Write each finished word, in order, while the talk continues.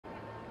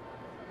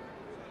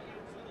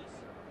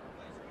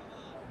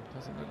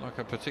Doesn't look like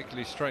a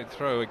particularly straight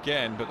throw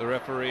again, but the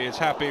referee is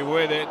happy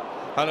with it.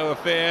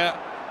 Hala'ufia,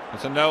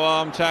 it's a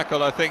no-arm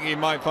tackle. I think he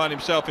might find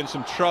himself in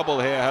some trouble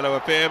here,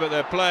 Hala'ufia, but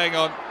they're playing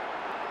on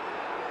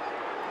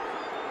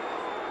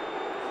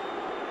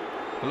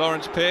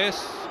Laurence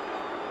Pearce.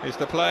 Is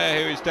the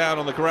player who is down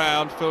on the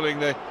ground, feeling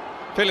the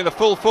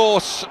full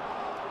force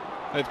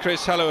of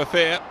Chris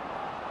Hala'ufia.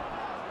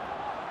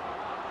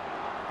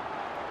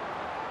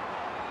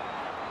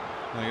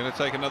 They're going to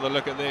take another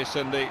look at this,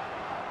 and the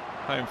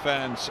home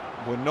fans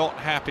were not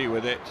happy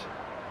with it.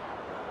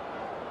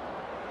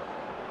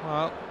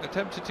 Well,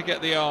 attempted to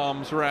get the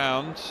arms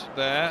round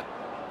there.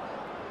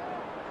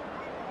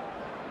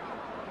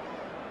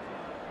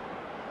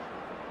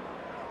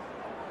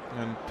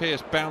 And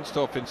Pearce bounced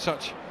off in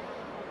such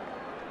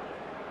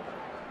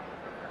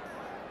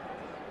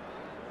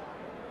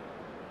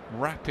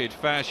rapid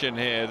fashion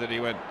here that he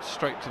went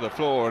straight to the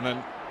floor, and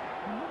then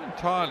I'm not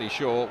entirely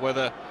sure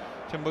whether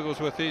Tim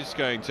Wigglesworth is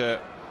going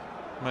to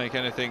make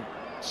anything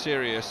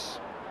serious,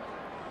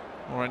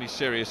 or any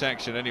serious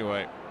action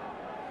anyway.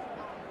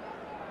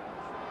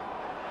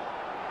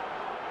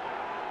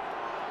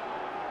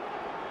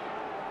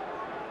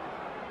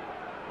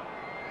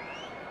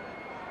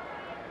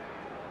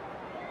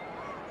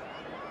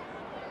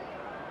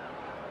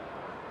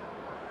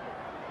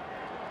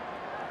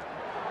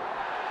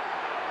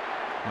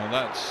 Well,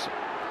 that's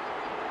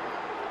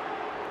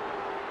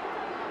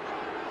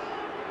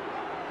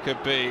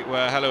could be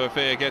where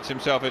Hala'ufia gets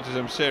himself into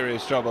some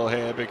serious trouble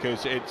here,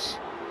 because it's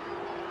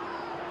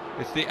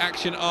the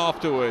action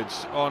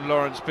afterwards on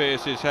Laurence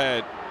Pearce's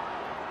head.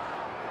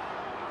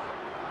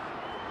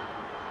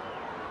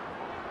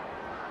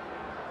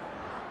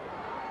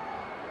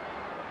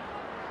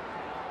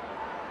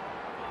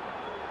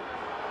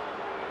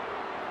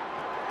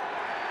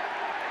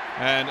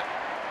 And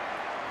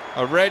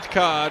a red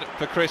card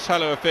for Chris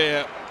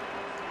Hala'ufia.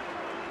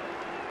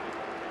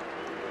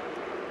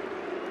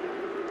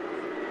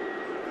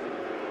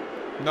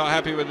 Not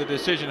happy with the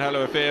decision,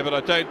 Hala'ufia, but I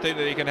don't think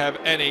that he can have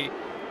any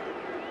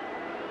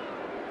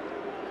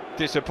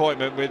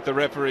disappointment with the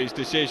referee's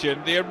decision.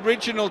 The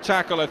original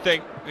tackle, I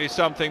think, is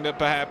something that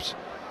perhaps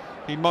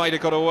he might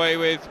have got away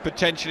with,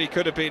 potentially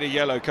could have been a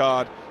yellow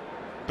card,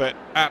 but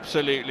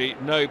absolutely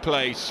no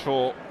place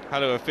for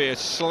Hala'ufia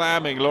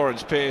slamming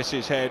Laurence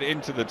Pearce's head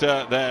into the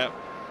dirt there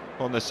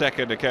on the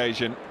second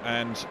occasion,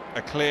 and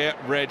a clear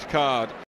red card.